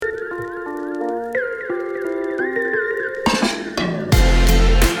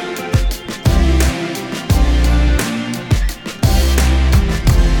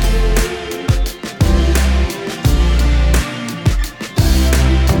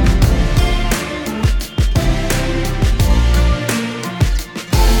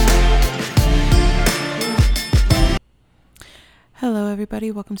everybody.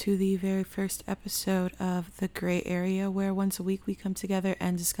 Welcome to the very first episode of The Gray Area, where once a week we come together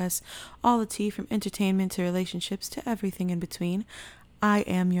and discuss all the tea from entertainment to relationships to everything in between. I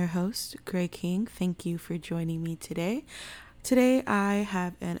am your host, Gray King. Thank you for joining me today. Today I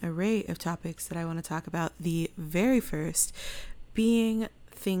have an array of topics that I want to talk about. The very first being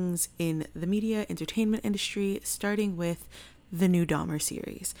things in the media, entertainment industry, starting with the new Dahmer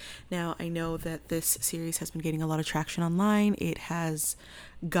series. Now, I know that this series has been getting a lot of traction online. It has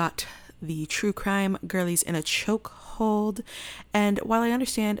got the true crime girlies in a chokehold. And while I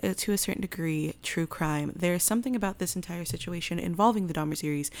understand to a certain degree true crime, there's something about this entire situation involving the Dahmer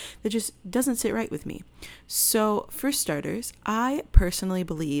series that just doesn't sit right with me. So, for starters, I personally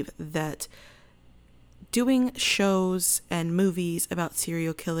believe that doing shows and movies about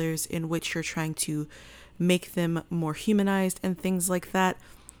serial killers in which you're trying to make them more humanized and things like that,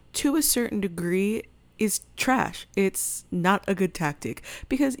 to a certain degree, is trash. It's not a good tactic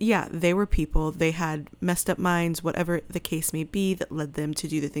because, yeah, they were people. They had messed up minds, whatever the case may be, that led them to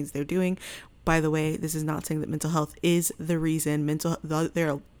do the things they're doing. By the way, this is not saying that mental health is the reason. There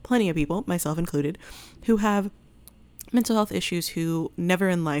are plenty of people, myself included, who have mental health issues who never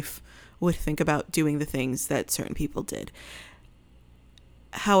in life would think about doing the things that certain people did.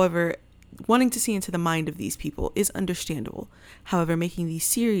 However, wanting to see into the mind of these people is understandable. However, making these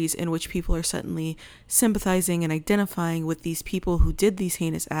series in which people are suddenly sympathizing and identifying with these people who did these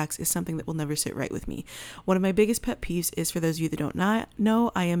heinous acts is something that will never sit right with me. One of my biggest pet peeves is, for those of you that don't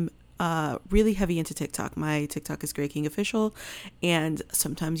know, I am really heavy into TikTok. My TikTok is Gray King Official, and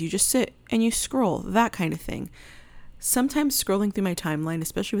sometimes you just sit and you scroll, that kind of thing. Sometimes scrolling through my timeline,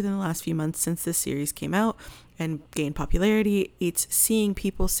 especially within the last few months since this series came out and gained popularity, it's seeing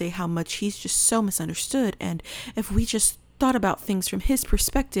people say how much he's just so misunderstood, and if we just thought about things from his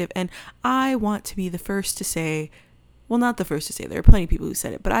perspective. And I want to be the first to say, well, not the first to say, there are plenty of people who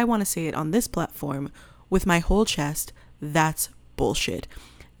said it, but I want to say it on this platform with my whole chest: that's bullshit.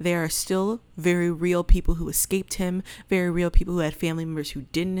 There are still very real people who escaped him, very real people who had family members who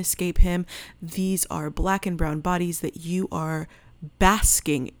didn't escape him. These are black and brown bodies that you are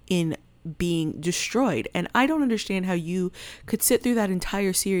basking in being destroyed. And I don't understand how you could sit through that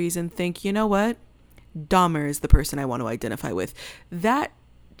entire series and think, you know what? Dahmer is the person I want to identify with. That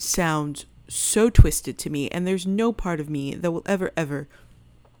sounds so twisted to me, and there's no part of me that will ever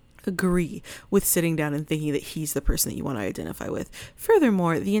agree with sitting down and thinking that he's the person that you want to identify with.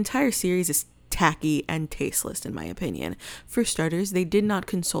 Furthermore, the entire series is tacky and tasteless, in my opinion. For starters, they did not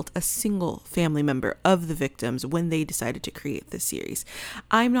consult a single family member of the victims when they decided to create this series.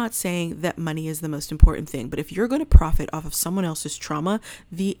 I'm not saying that money is the most important thing, but if you're going to profit off of someone else's trauma,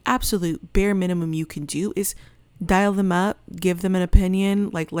 the absolute bare minimum you can do is dial them up, give them an opinion,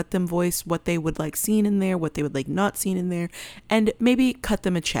 like let them voice what they would like seen in there, what they would like not seen in there, and maybe cut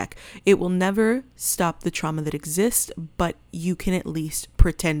them a check. It will never stop the trauma that exists, but you can at least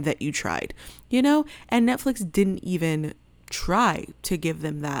pretend that you tried, you know? And Netflix didn't even try to give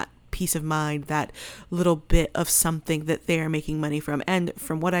them that peace of mind, that little bit of something that they are making money from, and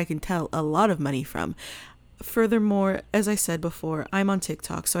from what I can tell, a lot of money from. Furthermore, as I said before, I'm on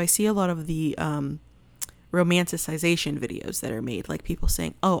TikTok, so I see a lot of the romanticization videos that are made, like people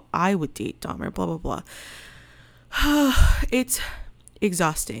saying, oh, I would date Dahmer, blah, blah, blah. It's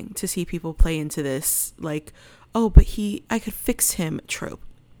exhausting to see people play into this, like, oh, but I could fix him trope,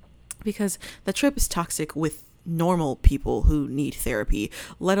 because the trope is toxic with normal people who need therapy,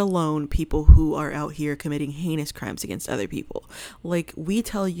 let alone people who are out here committing heinous crimes against other people. Like, we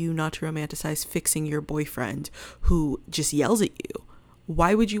tell you not to romanticize fixing your boyfriend who just yells at you.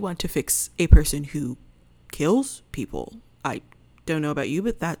 Why would you want to fix a person who kills people? I don't know about you,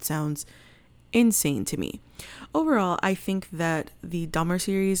 but that sounds insane to me. Overall, I think that the Dahmer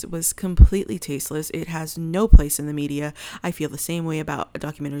series was completely tasteless. It has no place in the media. I feel the same way about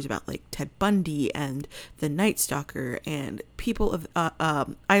documentaries about like Ted Bundy and the Night Stalker and people of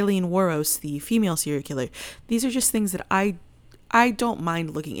Eileen Wuornos, the female serial killer. These are just things that I don't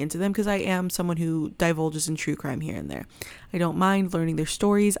mind looking into them, because I am someone who divulges in true crime here and there. I don't mind learning their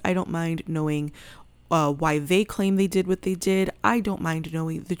stories. I don't mind knowing why they claim they did what they did. I don't mind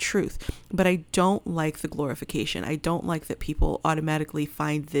knowing the truth, but I don't like the glorification. I don't like that people automatically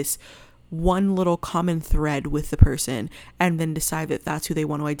find this one little common thread with the person and then decide that that's who they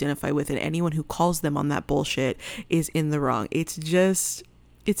want to identify with, and anyone who calls them on that bullshit is in the wrong. It's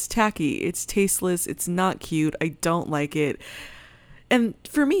tacky, it's tasteless, it's not cute. I don't like it. And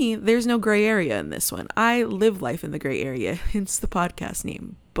for me, there's no gray area in this one. I live life in the gray area, hence the podcast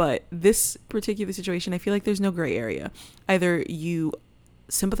name. But this particular situation, I feel like there's no gray area. Either you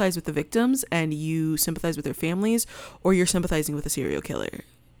sympathize with the victims and you sympathize with their families, or you're sympathizing with a serial killer.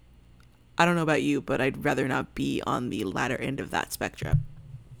 I don't know about you, but I'd rather not be on the latter end of that spectrum.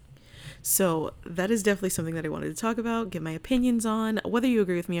 So that is definitely something that I wanted to talk about, give my opinions on. Whether you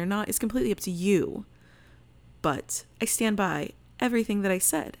agree with me or not is completely up to you. But I stand by everything that I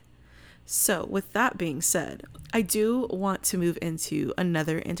said. So with that being said, I do want to move into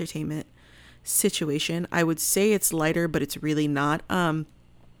another entertainment situation. I would say it's lighter, but it's really not.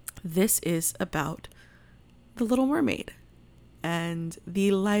 This is about The Little Mermaid, and the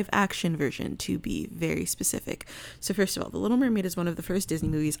live action version, to be very specific. So first of all, The Little Mermaid is one of the first Disney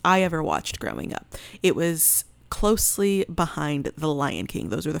movies I ever watched growing up. It was closely behind The Lion King.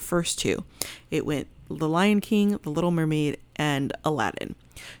 Those were the first two. It went The Lion King, The Little Mermaid, and Aladdin.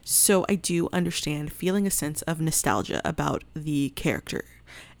 So I do understand feeling a sense of nostalgia about the character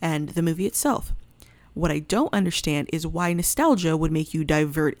and the movie itself. What I don't understand is why nostalgia would make you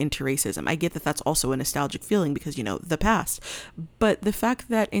divert into racism. I get that that's also a nostalgic feeling because, the past. But the fact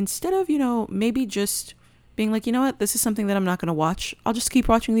that instead of, maybe just being like, you know what, this is something that I'm not going to watch, I'll just keep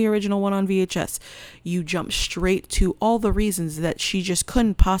watching the original one on VHS. You jump straight to all the reasons that she just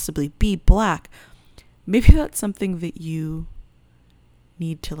couldn't possibly be black. Maybe that's something that you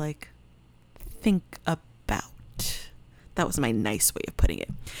need to, think about. That was my nice way of putting it.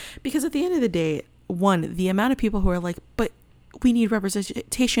 Because at the end of the day, one, the amount of people who are like, but we need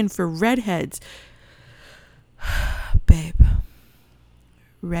representation for redheads. Babe,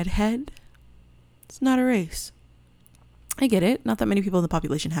 redhead, it's not a race. I get it. Not that many people in the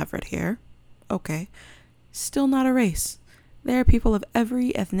population have red hair. Okay. Still not a race. There are people of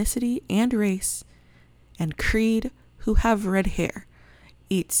every ethnicity and race and creed who have red hair.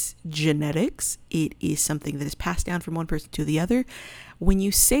 It's genetics. It is something that is passed down from one person to the other. When you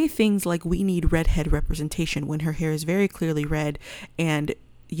say things like we need redhead representation when her hair is very clearly red, and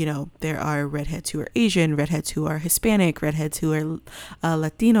there are redheads who are Asian, redheads who are Hispanic, redheads who are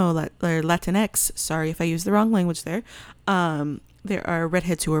Latino or Latinx. Sorry if I used the wrong language there. There are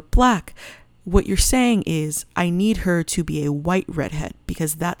redheads who are black. What you're saying is I need her to be a white redhead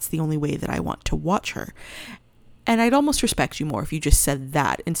because that's the only way that I want to watch her. And I'd almost respect you more if you just said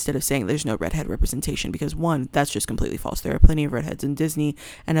that instead of saying there's no redhead representation, because one, that's just completely false. There are plenty of redheads in Disney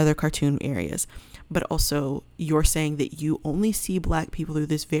and other cartoon areas. But also, you're saying that you only see black people through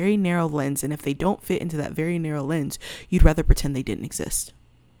this very narrow lens, and if they don't fit into that very narrow lens, you'd rather pretend they didn't exist.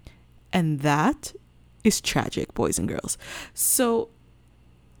 And that is tragic, boys and girls. So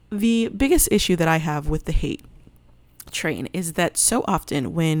the biggest issue that I have with the hate train is that so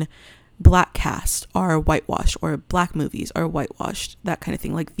often when black casts are whitewashed or black movies are whitewashed, that kind of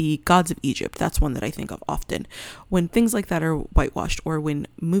thing, like the Gods of Egypt, that's one that I think of often. When things like that are whitewashed, or when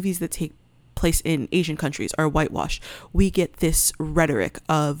movies that take place in Asian countries are whitewashed, we get this rhetoric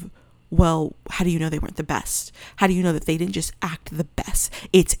of, well, how do you know they weren't the best? How do you know that they didn't just act the best?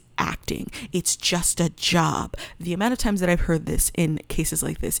 It's acting. It's just a job. The amount of times that I've heard this in cases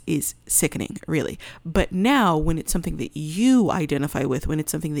like this is sickening, really. But now when it's something that you identify with, when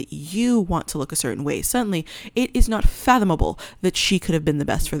it's something that you want to look a certain way, suddenly it is not fathomable that she could have been the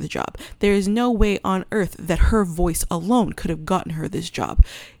best for the job. There is no way on earth that her voice alone could have gotten her this job.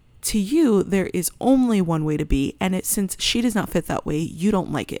 To you, there is only one way to be, and since she does not fit that way, you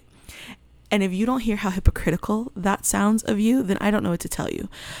don't like it. And if you don't hear how hypocritical that sounds of you, then I don't know what to tell you.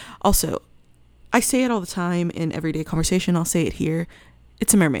 Also, I say it all the time in everyday conversation. I'll say it here.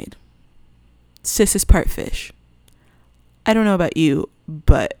 It's a mermaid. Sis is part fish. I don't know about you,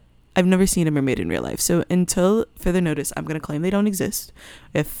 but I've never seen a mermaid in real life. So until further notice, I'm going to claim they don't exist.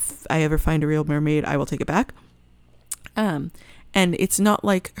 If I ever find a real mermaid, I will take it back. And it's not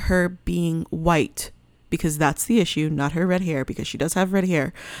like her being white, because that's the issue, not her red hair, because she does have red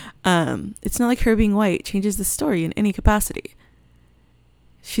hair. It's not like her being white changes the story in any capacity.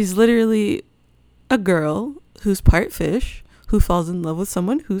 She's literally a girl who's part fish, who falls in love with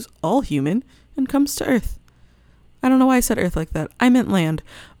someone who's all human and comes to Earth. I don't know why I said Earth like that. I meant land.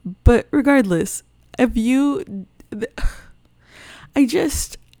 But regardless, I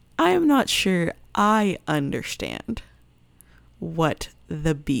am not sure I understand what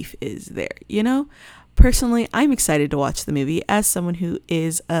the beef is there, Personally, I'm excited to watch the movie. As someone who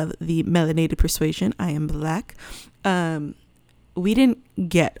is of the melanated persuasion, I am black. We didn't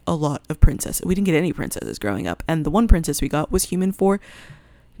get a lot of princesses. We didn't get any princesses growing up. And the one princess we got was human for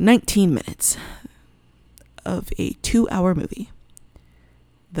 19 minutes of a 2-hour movie.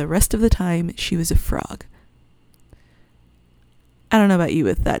 The rest of the time, she was a frog. I don't know about you,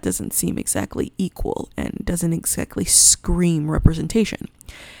 but that doesn't seem exactly equal and doesn't exactly scream representation.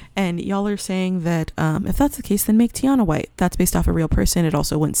 And y'all are saying that if that's the case, then make Tiana white. That's based off a real person. It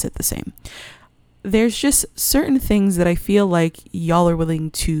also wouldn't sit the same. There's just certain things that I feel like y'all are willing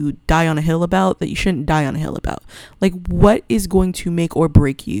to die on a hill about that you shouldn't die on a hill about. Like, what is going to make or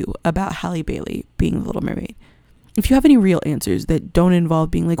break you about Halle Bailey being the Little Mermaid? If you have any real answers that don't involve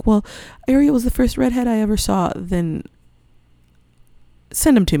being like, well, Ariel was the first redhead I ever saw, then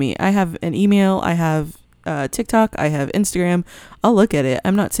send them to me. I have an email, I have TikTok, I have Instagram. I'll look at it.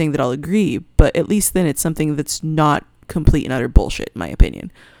 I'm not saying that I'll agree, but at least then it's something that's not complete and utter bullshit, in my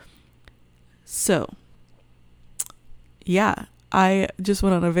opinion. So, yeah, I just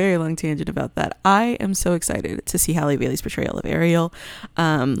went on a very long tangent about that. I am so excited to see Halle Bailey's portrayal of Ariel.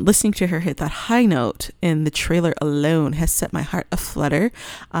 Listening to her hit that high note in the trailer alone has set my heart aflutter.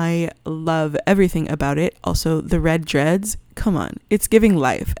 I love everything about it. Also, the red dreads, come on, it's giving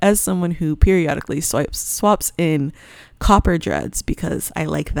life. As someone who periodically swaps in copper dreads because I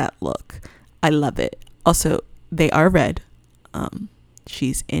like that look. I love it. Also, they are red.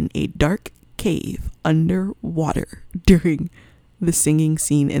 She's in a dark cave underwater during the singing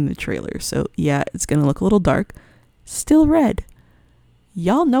scene in the trailer. So yeah, it's gonna look a little dark. Still red.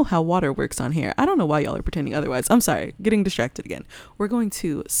 Y'all know how water works on here. I don't know why y'all are pretending otherwise. I'm sorry, getting distracted again. We're going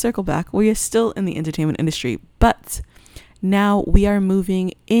to circle back. We are still in the entertainment industry, but now we are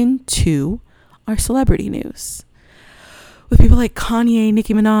moving into our celebrity news. With people like Kanye,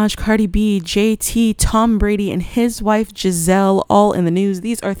 Nicki Minaj, Cardi B, JT, Tom Brady, and his wife Giselle all in the news.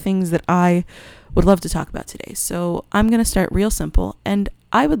 These are things that I would love to talk about today. So I'm going to start real simple, and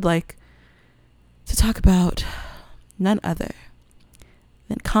I would like to talk about none other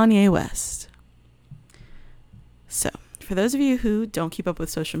than Kanye West. So for those of you who don't keep up with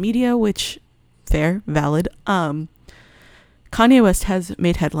social media, which fair, valid, Kanye West has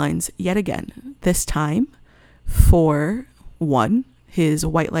made headlines yet again, this time for one, his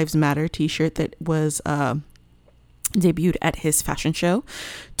White Lives Matter t-shirt that was debuted at his fashion show.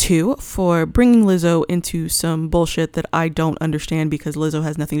 Two, for bringing Lizzo into some bullshit that I don't understand because Lizzo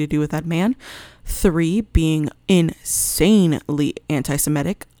has nothing to do with that man. Three, being insanely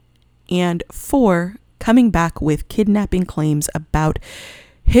anti-Semitic. And four, coming back with kidnapping claims about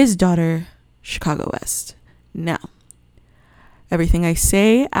his daughter, Chicago West. Now, everything I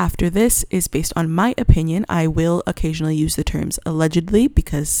say after this is based on my opinion. I will occasionally use the terms allegedly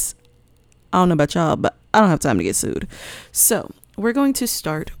because I don't know about y'all, but I don't have time to get sued. So we're going to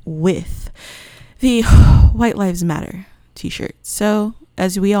start with the White Lives Matter t-shirt. So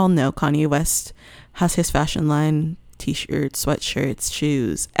as we all know, Kanye West has his fashion line, t-shirts, sweatshirts,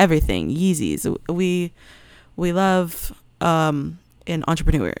 shoes, everything, Yeezys. We love an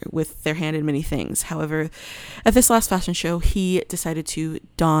entrepreneur with their hand in many things. However, at this last fashion show, he decided to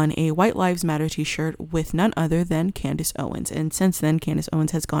don a White Lives Matter t-shirt with none other than Candace Owens. And since then, Candace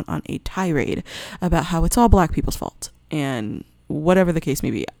Owens has gone on a tirade about how it's all black people's fault. And whatever the case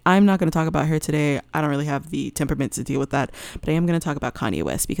may be, I'm not going to talk about her today. I don't really have the temperament to deal with that. But I am going to talk about Kanye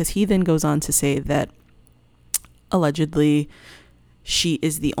West because he then goes on to say that allegedly she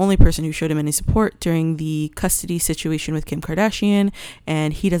is the only person who showed him any support during the custody situation with Kim Kardashian,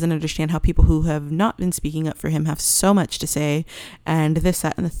 and he doesn't understand how people who have not been speaking up for him have so much to say, and this,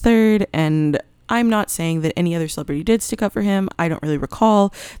 that, and the third. And I'm not saying that any other celebrity did stick up for him. I don't really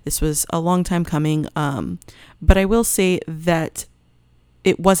recall. This was a long time coming, but I will say that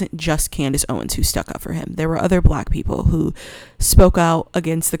it wasn't just Candace Owens who stuck up for him. There were other black people who spoke out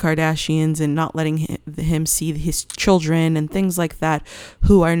against the Kardashians and not letting him see his children and things like that,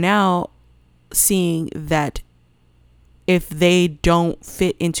 who are now seeing that if they don't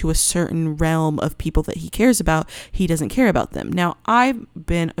fit into a certain realm of people that he cares about, he doesn't care about them. Now, I've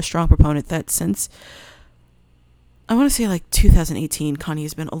been a strong proponent that since, I want to say like 2018, Kanye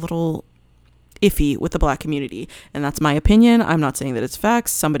has been a little iffy with the black community, and that's my opinion. I'm not saying that it's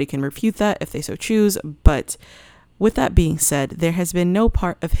facts. Somebody can refute that if they so choose, but with that being said, there has been no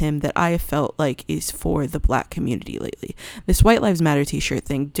part of him that I have felt like is for the black community lately. This White Lives Matter t-shirt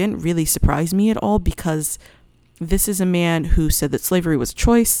thing didn't really surprise me at all because this is a man who said that slavery was a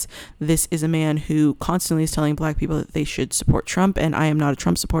choice. This is a man who constantly is telling black people that they should support Trump, and I am not a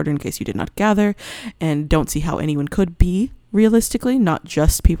Trump supporter in case you did not gather, and don't see how anyone could be, realistically, not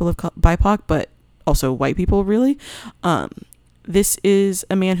just people of BIPOC, but also white people, really. This is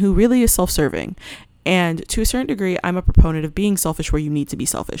a man who really is self-serving, and to a certain degree, I'm a proponent of being selfish where you need to be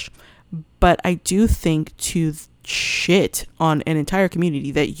selfish, but I do think to shit on an entire community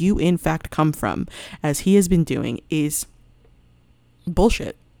that you in fact come from, as he has been doing, is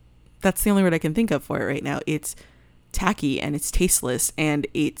bullshit. That's the only word I can think of for it right now. It's tacky and it's tasteless and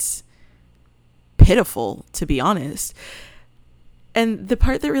it's pitiful, to be honest. And the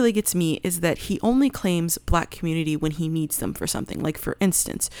part that really gets me is that he only claims black community when he needs them for something. Like, for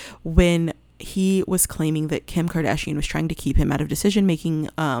instance, when he was claiming that Kim Kardashian was trying to keep him out of decision-making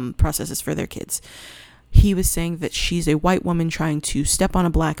processes for their kids. He was saying that she's a white woman trying to step on a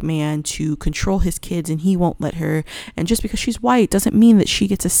black man to control his kids, and he won't let her. And just because she's white doesn't mean that she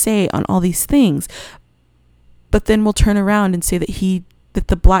gets a say on all these things. But then we'll turn around and say that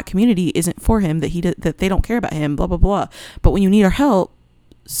the black community isn't for him, that they don't care about him, blah, blah, blah. But when you need our help,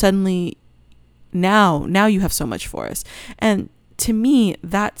 suddenly now you have so much for us. And to me,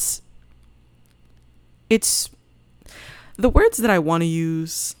 it's the words that I want to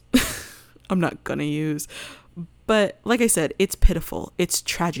use. I'm not gonna use, but like I said, it's pitiful, it's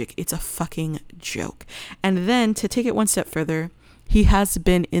tragic, it's a fucking joke. And then to take it one step further, he has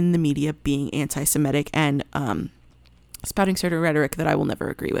been in the media being anti-Semitic and spouting certain rhetoric that I will never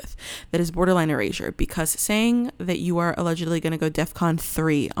agree with, that is borderline erasure, because saying that you are allegedly going to go DEFCON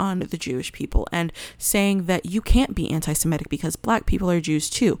 3 on the Jewish people and saying that you can't be anti-Semitic because black people are Jews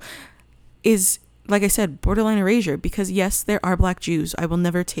too is, like I said, borderline erasure, because yes, there are black Jews. I will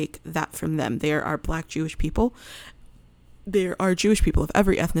never take that from them. There are black Jewish people. There are Jewish people of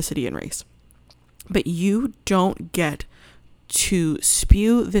every ethnicity and race. But you don't get to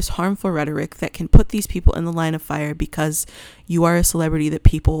spew this harmful rhetoric that can put these people in the line of fire because you are a celebrity that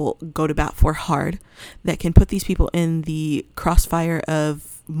people go to bat for hard, that can put these people in the crossfire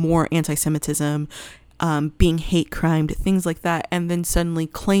of more anti-Semitism, being hate crimed, things like that, and then suddenly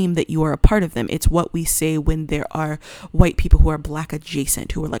claim that you are a part of them. It's what we say when there are white people who are black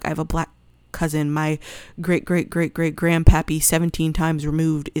adjacent, who are like, I have a black cousin, my great grandpappy 17 times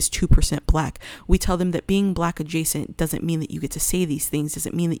removed is 2% black. We tell them that being black adjacent doesn't mean that you get to say these things,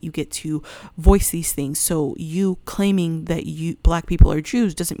 doesn't mean that you get to voice these things. So you claiming that black people are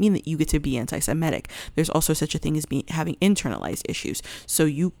Jews doesn't mean that you get to be anti-Semitic. There's also such a thing as having internalized issues. So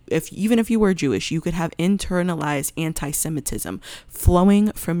even if you were Jewish, you could have internalized anti-Semitism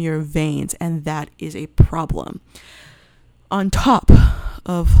flowing from your veins, and that is a problem. On top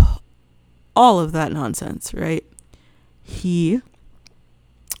of all of that nonsense, right? He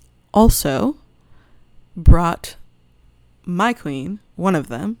also brought my queen, one of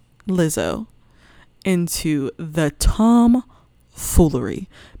them, Lizzo, into the tomfoolery,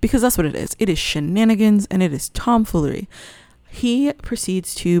 because that's what it is. It is shenanigans and it is tomfoolery. He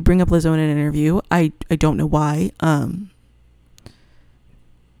proceeds to bring up Lizzo in an interview. I don't know why.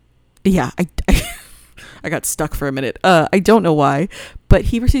 I got stuck for a minute. I don't know why, but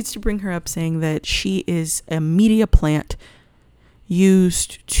he proceeds to bring her up saying that she is a media plant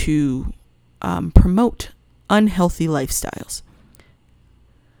used to promote unhealthy lifestyles.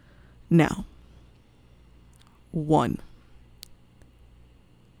 Now, what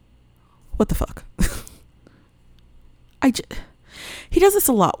the fuck? He does this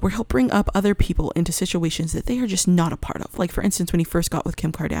a lot where he'll bring up other people into situations that they are just not a part of. Like, for instance, when he first got with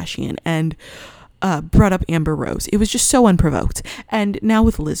Kim Kardashian and brought up Amber Rose. It was just so unprovoked. And now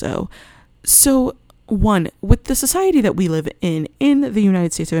with Lizzo. So, one, with the society that we live in the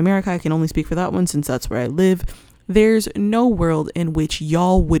United States of America, I can only speak for that one since that's where I live, there's no world in which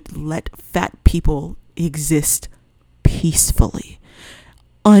y'all would let fat people exist peacefully.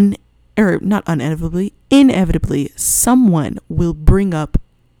 Inevitably, someone will bring up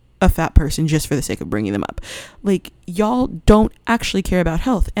a fat person just for the sake of bringing them up. Like, y'all don't actually care about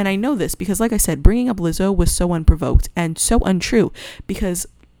health. And I know this because, like I said, bringing up Lizzo was so unprovoked and so untrue, because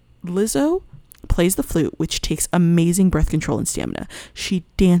Lizzo plays the flute, which takes amazing breath control and stamina. She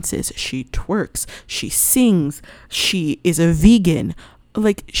dances, she twerks, she sings, she is a vegan.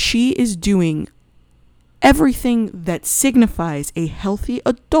 Like, she is doing everything that signifies a healthy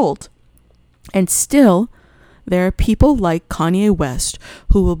adult, and still there are people like Kanye West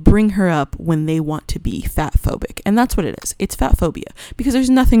who will bring her up when they want to be fat phobic. And that's what it is. It's fat phobia, because there's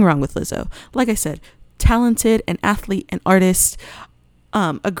nothing wrong with Lizzo. Like I said, talented, an athlete, an artist,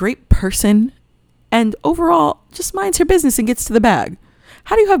 a great person, and overall just minds her business and gets to the bag.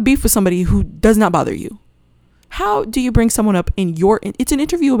 How do you have beef with somebody who does not bother you? How do you bring someone up it's an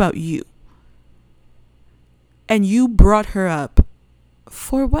interview about you, and you brought her up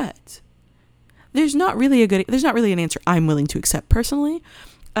for what? There's not really an answer I'm willing to accept personally.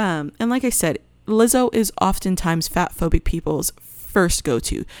 And like I said, Lizzo is oftentimes fat phobic people's first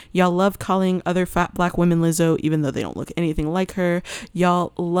go-to. Y'all love calling other fat black women Lizzo, even though they don't look anything like her.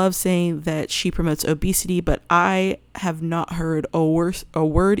 Y'all love saying that she promotes obesity, but I have not heard a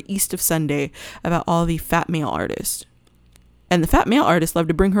word east of Sunday about all the fat male artists. And the fat male artists love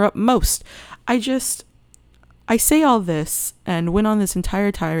to bring her up most. I say all this and went on this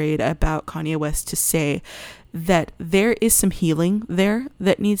entire tirade about Kanye West to say that there is some healing there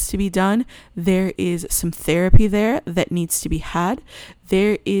that needs to be done. There is some therapy there that needs to be had.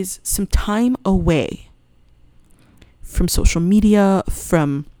 There is some time away from social media,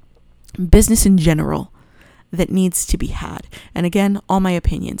 from business in general, that needs to be had. And again, all my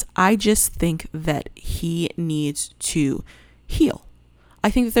opinions. I just think that he needs to heal. I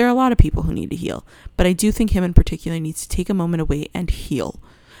think that there are a lot of people who need to heal, but I do think him in particular needs to take a moment away and heal.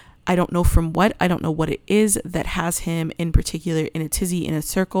 I don't know from what. I don't know what it is that has him in particular in a tizzy, in a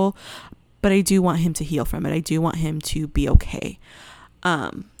circle, but I do want him to heal from it. I do want him to be okay.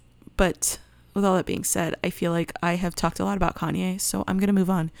 But with all that being said, I feel like I have talked a lot about Kanye, so I'm going to move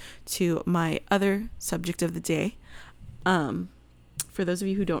on to my other subject of the day. For those of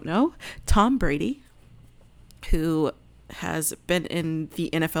you who don't know, Tom Brady, who has been in the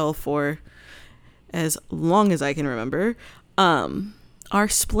NFL for as long as I can remember, are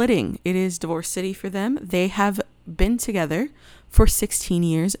splitting. It is divorce city for them. They have been together for 16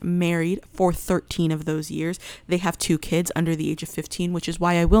 years, married for 13 of those years. They have 2 kids under the age of 15, which is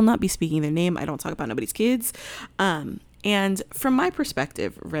why I will not be speaking their name. I don't talk about nobody's kids. And from my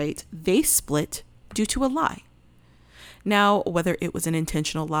perspective, right, they split due to a lie. Now, whether it was an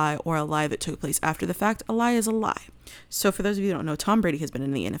intentional lie or a lie that took place after the fact, a lie is a lie. So for those of you who don't know, Tom Brady has been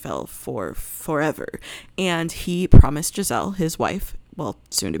in the NFL for forever. And he promised Gisele, his wife, well,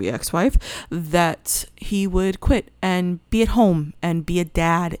 soon to be ex-wife, that he would quit and be at home and be a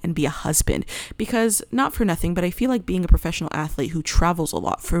dad and be a husband. Because not for nothing, but I feel like being a professional athlete who travels a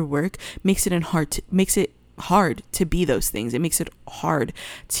lot for work makes it hard to be those things. It makes it hard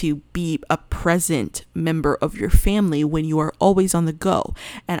to be a present member of your family when you are always on the go.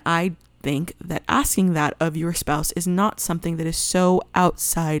 And I think that asking that of your spouse is not something that is so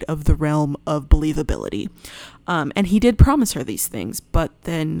outside of the realm of believability. And he did promise her these things, but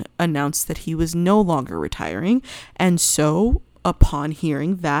then announced that he was no longer retiring. And so upon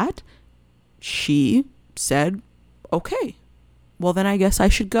hearing that, she said, okay, well then I guess I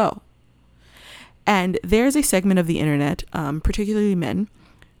should go. And there's a segment of the internet, particularly men,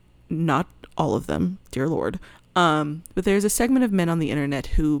 not all of them, dear Lord, but there's a segment of men on the internet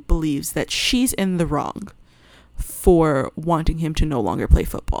who believes that she's in the wrong for wanting him to no longer play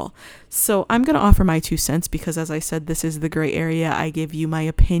football. So I'm going to offer my 2 cents because, as I said, this is the gray area. I give you my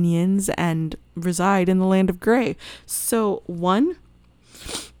opinions and reside in the land of gray. So 1,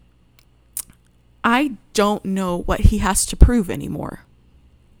 I don't know what he has to prove anymore.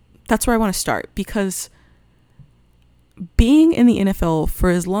 That's where I want to start, because being in the NFL for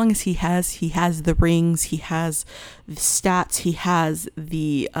as long as he has the rings, he has the stats, he has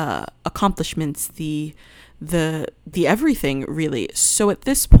the accomplishments, the everything, really. So at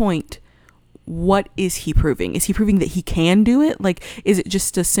this point, what is he proving? Is he proving that he can do it? Like, is it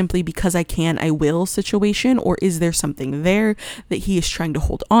just a simply because I can, I will situation? Or is there something there that he is trying to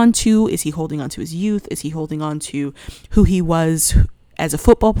hold on to? Is he holding on to his youth? Is he holding on to who he was as a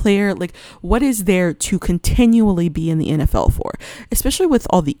football player? Like, what is there to continually be in the NFL for? Especially with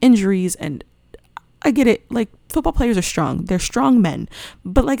all the injuries, and I get it, like, football players are strong. They're strong men.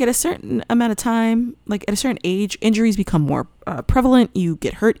 But, like, at a certain amount of time, like, at a certain age, injuries become more prevalent. You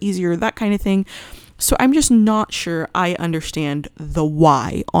get hurt easier, that kind of thing. So I'm just not sure I understand the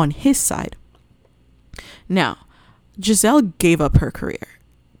why on his side. Now, Gisele gave up her career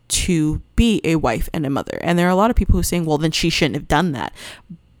to be a wife and a mother. And there are a lot of people who are saying, well, then she shouldn't have done that.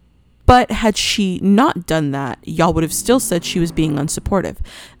 But had she not done that, y'all would have still said she was being unsupportive.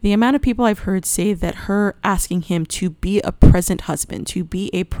 The amount of people I've heard say that her asking him to be a present husband, to be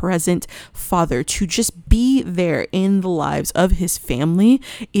a present father, to just be there in the lives of his family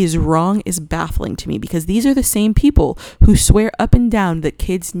is wrong, is baffling to me, because these are the same people who swear up and down that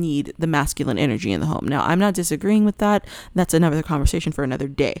kids need the masculine energy in the home. Now, I'm not disagreeing with that. That's another conversation for another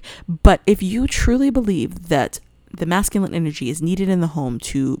day. But if you truly believe that the masculine energy is needed in the home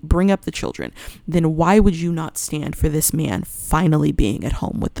to bring up the children, then why would you not stand for this man finally being at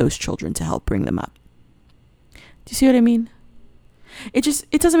home with those children to help bring them up? Do you see what I mean? It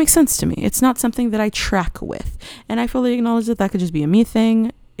doesn't make sense to me. It's not something that I track with. And I fully acknowledge that could just be a me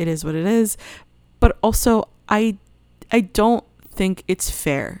thing. It is what it is. But also, I don't think it's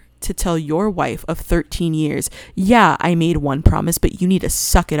fair to tell your wife of 13 years, yeah, I made one promise, but you need to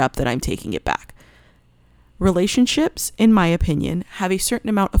suck it up that I'm taking it back. Relationships, in my opinion, have a certain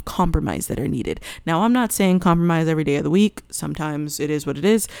amount of compromise that are needed. Now, I'm not saying compromise every day of the week. Sometimes it is what it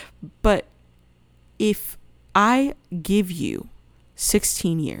is. But if I give you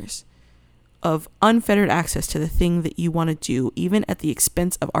 16 years of unfettered access to the thing that you want to do, even at the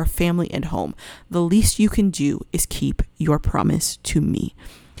expense of our family and home, the least you can do is keep your promise to me.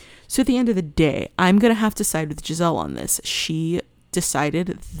 So at the end of the day, I'm going to have to side with Giselle on this. She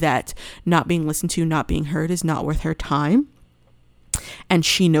decided that not being listened to, not being heard is not worth her time. And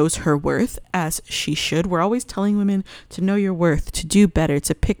she knows her worth, as she should. We're always telling women to know your worth, to do better,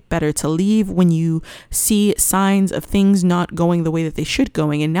 to pick better, to leave when you see signs of things not going the way that they should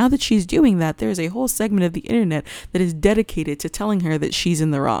going. And now that she's doing that, there's a whole segment of the internet that is dedicated to telling her that she's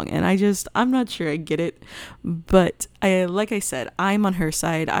in the wrong. And I'm not sure I get it. But like I said, I'm on her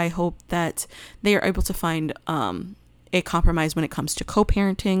side. I hope that they are able to find a compromise when it comes to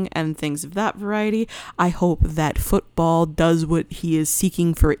co-parenting and things of that variety. I hope that football does what he is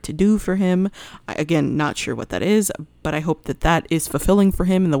seeking for it to do for him. Again, not sure what that is, but I hope that that is fulfilling for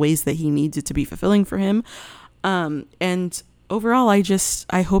him in the ways that he needs it to be fulfilling for him. And overall,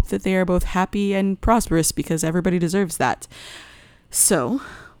 I hope that they are both happy and prosperous, because everybody deserves that. So,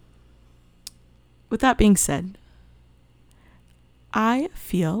 with that being said, I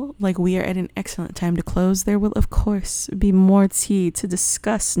feel like we are at an excellent time to close. There will, of course, be more tea to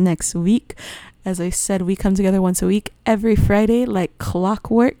discuss next week. As I said, we come together once a week, every Friday, like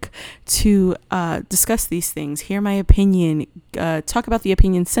clockwork, to discuss these things, hear my opinion, talk about the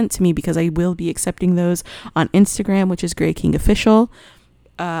opinions sent to me, because I will be accepting those on Instagram, which is Grey King Official.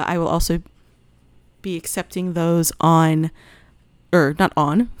 I will also be accepting those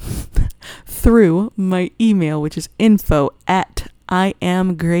through my email, which is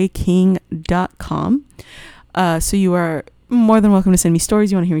info@iamgreyking.com. So you are more than welcome to send me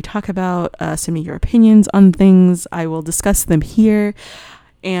stories you want to hear me talk about. Send me your opinions on things. I will discuss them here.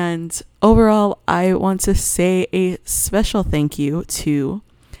 And overall, I want to say a special thank you to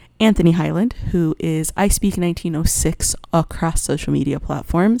Anthony Highland, who is I Speak 1906 across social media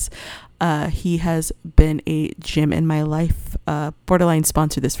platforms. He has been a gem in my life. Borderline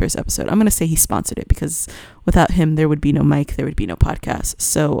sponsored this first episode. I'm going to say he sponsored it, because without him, there would be no mic, there would be no podcast.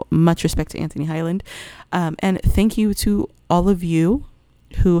 So much respect to Anthony Highland. And thank you to all of you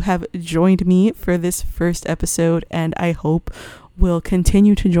who have joined me for this first episode, and I hope will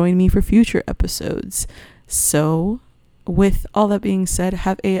continue to join me for future episodes. So with all that being said,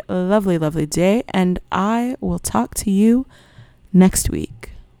 have a lovely, lovely day, and I will talk to you next week.